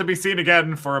 Not to be seen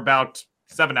again for about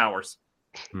 7 hours.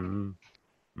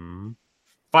 Mm-hmm.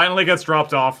 Finally gets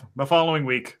dropped off the following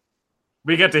week.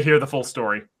 We get to hear the full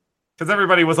story. Because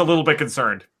everybody was a little bit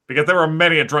concerned. Because there were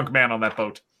many a drunk man on that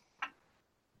boat.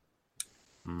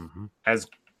 Mm-hmm. As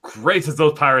great as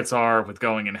those pirates are with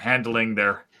going and handling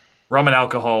their rum and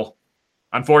alcohol,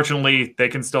 unfortunately, they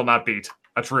can still not beat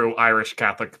a true Irish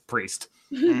Catholic priest.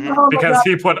 Mhm. Oh my Because God.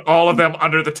 he put all of them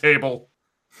under the table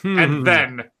Hmm. and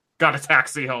then got a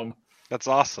taxi home. That's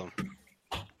awesome.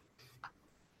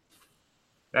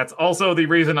 That's also the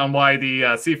reason on why the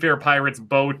Seafair Pirates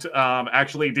boat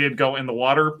actually did go in the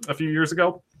water a few years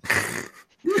ago.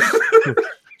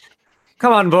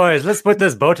 Come on, boys. Let's put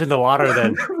this boat in the water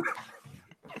then.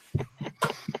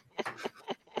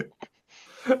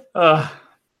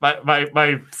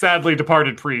 My sadly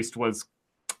departed priest was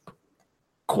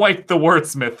quite the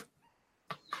wordsmith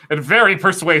and very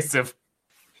persuasive.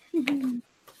 And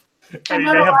he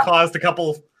may have caused a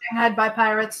couple. Had by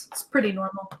pirates. It's pretty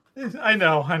normal. I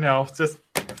know. It's just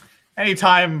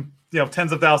anytime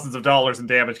tens of thousands of dollars in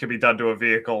damage can be done to a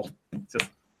vehicle, just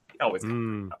always.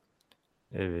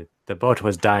 The boat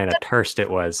was dying of thirst, it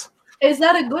was. Is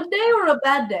that a good day or a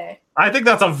bad day? I think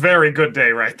that's a very good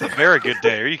day right there. Very good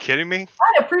day. Are you kidding me?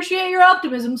 I appreciate your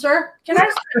optimism, sir. Can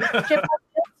I?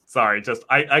 Sorry, just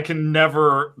I can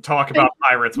never talk about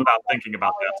pirates without thinking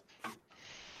about that.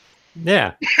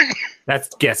 Yeah.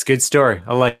 That's good story.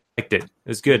 I liked it. It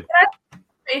was good.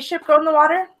 Spaceship go in the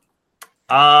water?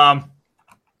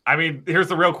 I mean, here's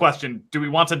the real question: do we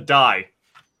want to die?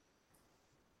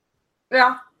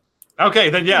 Yeah. Okay,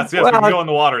 then yes, we Well, can go in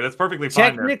the water. That's perfectly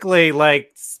fine. There. Technically,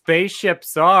 like,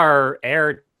 spaceships are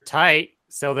airtight,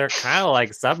 so they're kind of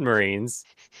like submarines.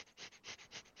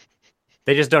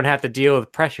 They just don't have to deal with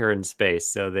pressure in space,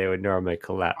 so they would normally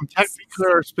collapse. Technically,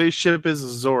 our spaceship is a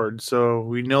Zord, so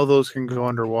we know those can go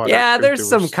underwater. Yeah, if there's there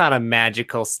some was- kind of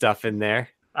magical stuff in there.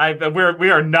 We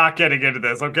are not getting into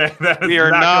this, okay? That is We are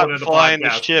going not into flying the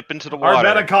podcast. ship into the Our water.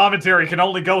 meta commentary can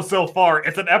only go so far.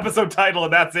 It's an episode title,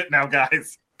 and that's it now,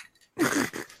 guys. All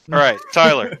right,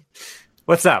 Tyler,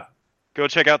 What's up? go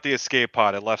check out the escape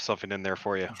pod. I left something in there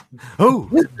for you. Oh,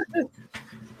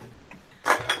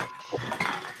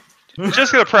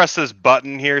 Just gonna press this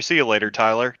button here. See you later,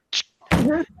 Tyler.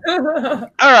 All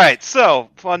right. So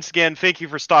once again, thank you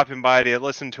for stopping by to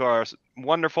listen to our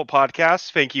wonderful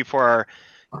podcast. Thank you for our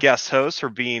guest host for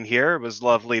being here. It was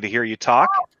lovely to hear you talk.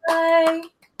 Bye.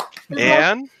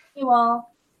 And You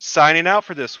all. signing out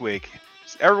for this week.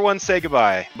 Everyone say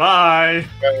goodbye. Bye.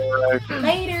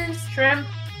 Later, shrimp.